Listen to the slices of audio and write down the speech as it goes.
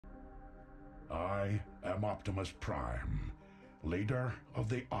I am Optimus Prime, leader of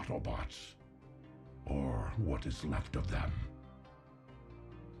the Autobots, or what is left of them.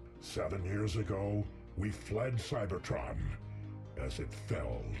 7 years ago, we fled Cybertron as it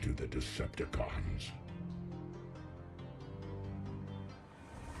fell to the Decepticons.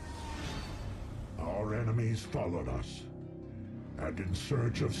 Our enemies followed us, and in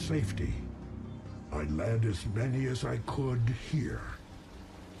search of safety, I led as many as I could here.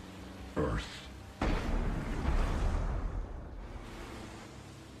 Earth.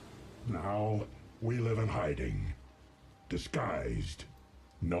 Now, we live in hiding, disguised,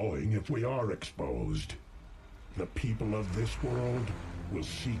 knowing if we are exposed, the people of this world will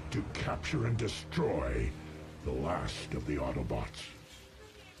seek to capture and destroy the last of the Autobots.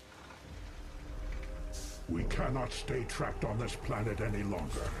 We cannot stay trapped on this planet any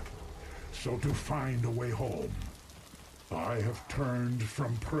longer. So to find a way home, I have turned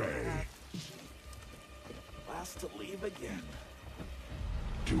from prey Last to leave again.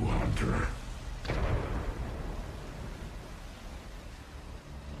 to hunter.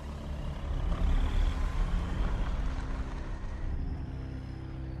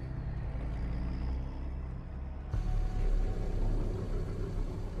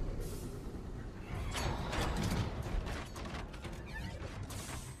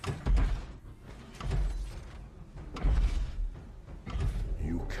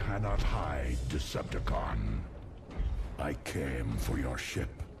 You cannot hide, Decepticon. I came for your ship.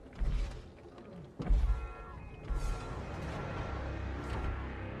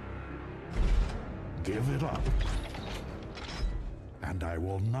 Give it up, and I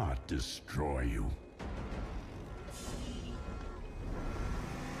will not destroy you.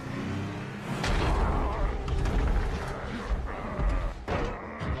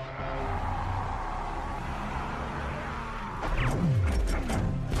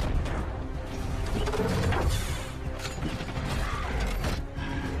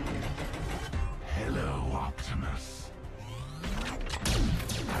 Hello, Optimus.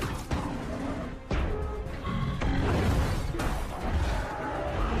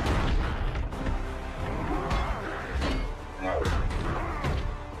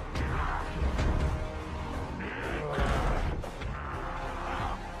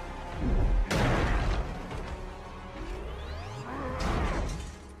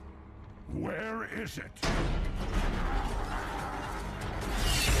 Where is it?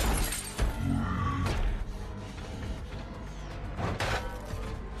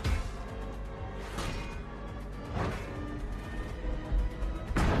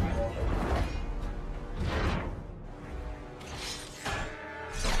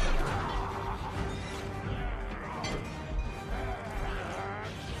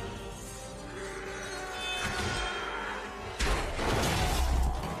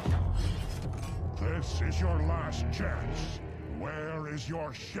 This is your last chance. Where is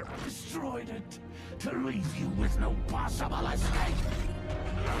your ship? Destroyed it to leave you with no possible escape.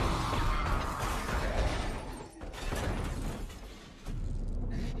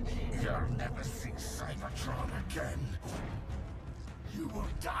 You'll never see Cybertron again. You will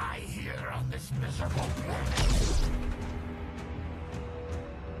die here on this miserable planet.